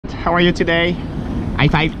how are you today? High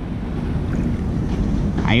five.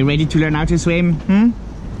 Are you ready to learn how to swim?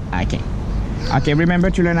 Okay. Okay,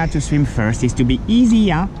 remember to learn how to swim first is to be easy,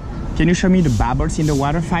 huh? Can you show me the bubbles in the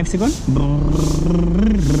water? 5 seconds.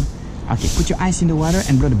 Okay, put your eyes in the water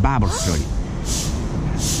and blow the bubbles slowly.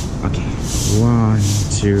 Okay, 1,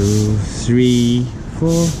 2, 3,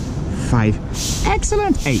 4, 5.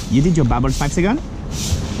 Excellent. Hey, you did your bubbles 5 seconds?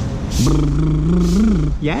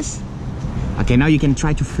 Yes? Okay, now you can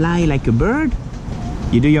try to fly like a bird.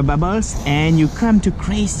 You do your bubbles and you come to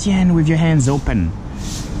Christian with your hands open.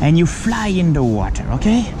 And you fly in the water,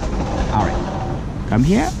 okay? All right, come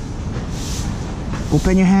here.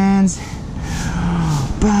 Open your hands.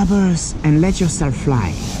 Bubbles and let yourself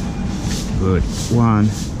fly. Good. 1,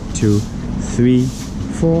 2, 3,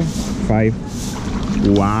 4, 5.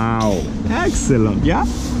 Wow. Excellent. Yeah?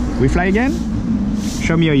 We fly again?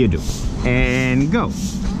 Show me how you do. And go.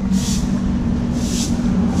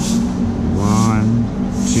 1,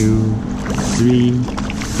 2, 3,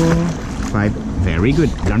 4, 5. Very good.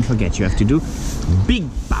 Don't forget, you have to do big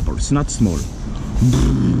bubbles, not small.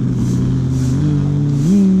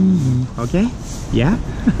 Okay? Yeah?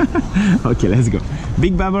 Okay, let's go.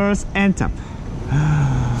 Big bubbles and top.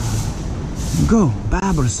 Go.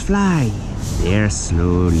 Bubbles, fly. There,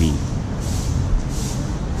 slowly.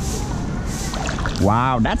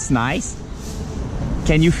 Wow, that's nice.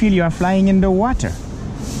 Can you feel you are flying in the water?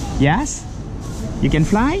 Yes? You can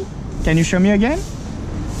fly? Can you show me again?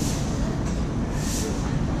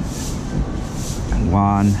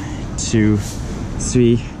 1, 2,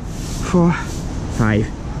 3, 4, 5.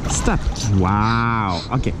 Stop. Wow.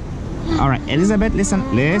 Okay. All right, Elizabeth, listen.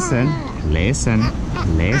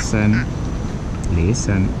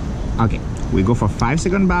 Okay, we go for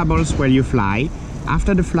 5-second bubbles where you fly.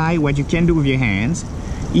 After the fly, what you can do with your hands,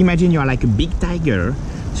 imagine you are like a big tiger.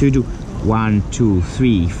 So you do 1, 2,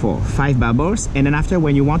 3, 4, 5 bubbles, and then after,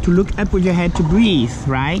 when you want to look up with your head to breathe,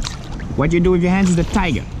 right? What you do with your hands is the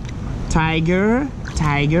tiger. Tiger,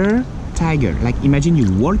 tiger, tiger. Like imagine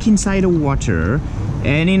you walk inside the water,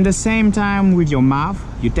 and in the same time with your mouth,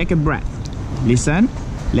 you take a breath. Listen,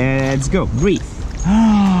 let's go. Breathe.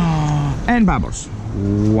 And bubbles.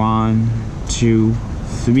 1, 2,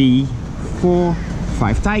 3, 4,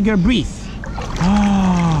 5. Tiger, breathe.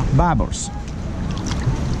 Bubbles.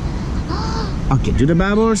 Okay, do the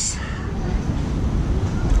bubbles.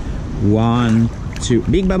 1, 2,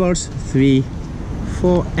 big bubbles. 3,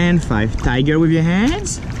 4, and 5. Tiger with your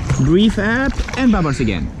hands. Breathe up and bubbles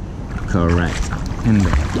again. Correct. And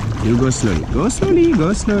you go slowly. Go slowly,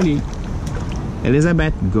 go slowly.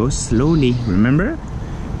 Elizabeth, go slowly. Remember?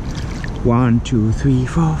 1, 2, 3,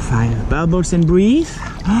 4, 5. Bubbles and breathe.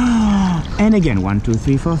 And again, 1, 2,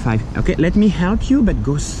 3, 4, 5. Okay, let me help you, but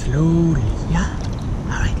go slowly. Yeah?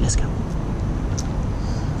 All right, let's go.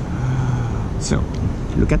 So,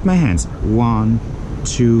 look at my hands. 1,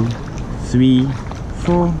 2, 3,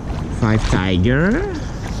 4, 5. Tiger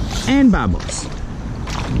and bubbles.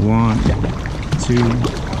 1, 2,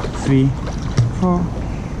 3, 4,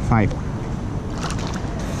 5.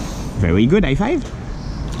 Very good. High five.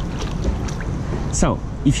 So,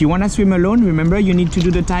 if you want to swim alone, remember you need to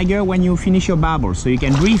do the tiger when you finish your bubbles, so you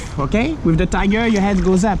can breathe, okay? With the tiger, your head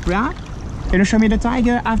goes up, yeah? Can you show me the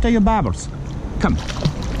tiger after your bubbles? Come.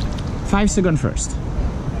 5 seconds first.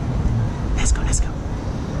 Let's go, let's go.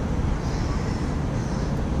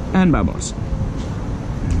 And bubbles.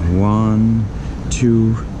 1,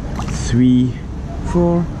 2, 3,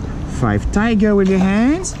 4, 5. Tiger with your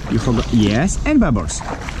hands. You forgot. Yes, and bubbles.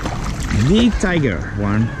 Big tiger.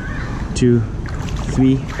 1, 2,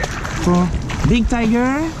 3, 4. Big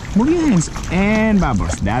tiger. Move your hands and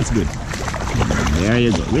bubbles. That's good. There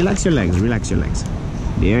you go. Relax your legs. Relax your legs.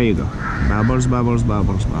 There you go. Bubbles, bubbles,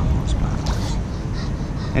 bubbles, bubbles, bubbles.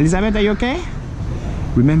 Elizabeth, are you okay?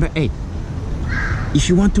 Remember, hey, if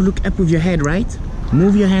you want to look up with your head, right?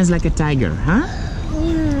 Move your hands like a tiger, huh?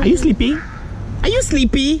 Are you sleepy? Are you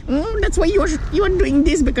sleepy? That's why you are doing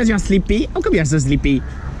this, because you're sleepy. How come you're so sleepy?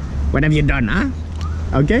 What have you done, huh?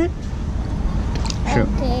 Okay?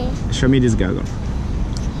 Okay. Show me this goggle.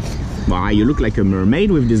 Wow, you look like a mermaid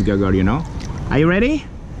with this goggle, you know? Are you ready?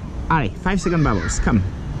 Alright, 5-second bubbles. Come.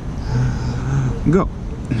 Go.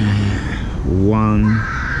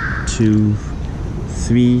 1, 2,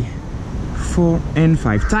 3, 4, and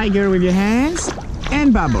 5. Tiger with your hands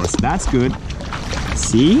and bubbles. That's good.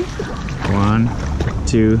 See? 1,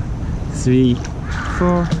 2, 3,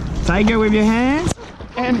 4. Tiger with your hands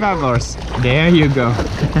and bubbles. There you go.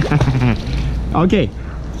 Okay.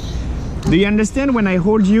 Do you understand when I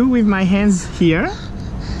hold you with my hands here?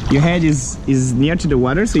 Your head is near to the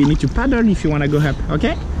water, so you need to paddle if you want to go up,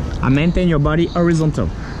 okay? And maintain your body horizontal.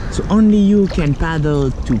 So only you can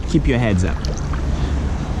paddle to keep your heads up.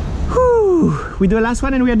 Whew. We do the last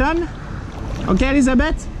one and we are done. Okay,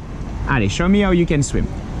 Elizabeth? Allez, show me how you can swim.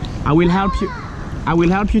 I will help you. I will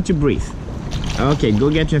help you to breathe. Okay, go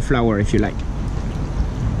get your flower if you like.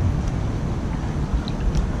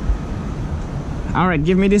 All right,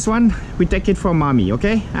 give me this one. We take it for mommy,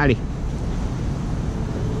 okay? Allez.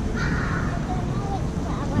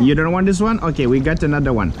 You don't want this one? Okay, we got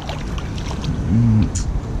another one.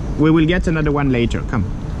 We will get another one later. Come.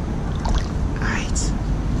 All right.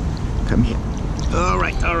 Come here. All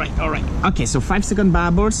right, all right, all right. Okay, so 5-second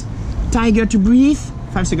bubbles. Tiger to breathe.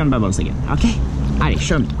 5-second bubbles again. Okay? Allez,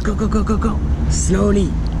 show me. Go, go, go, go, go.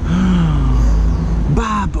 Slowly.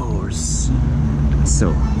 Bubbles.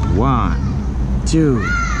 So, 1, 2,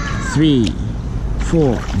 3,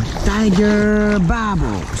 4. Tiger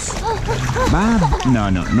bubbles. No,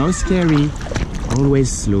 no, no scary.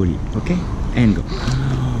 Always slowly. Okay? And go.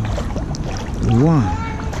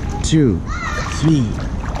 1, 2, 3,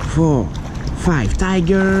 4, 5.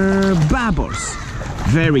 Tiger bubbles.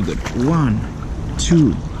 Very good. 1,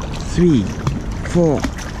 2, 3, 4,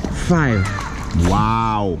 5.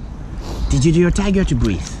 Wow. Did you do your tiger to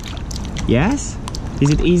breathe? Yes? Is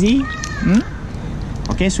it easy?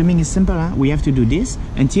 Okay, swimming is simple, huh? We have to do this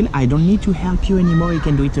until I don't need to help you anymore. You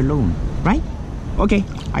can do it alone. Right? Okay,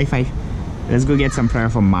 high five. Let's go get some prayer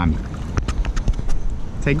from mommy.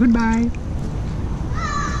 Say goodbye.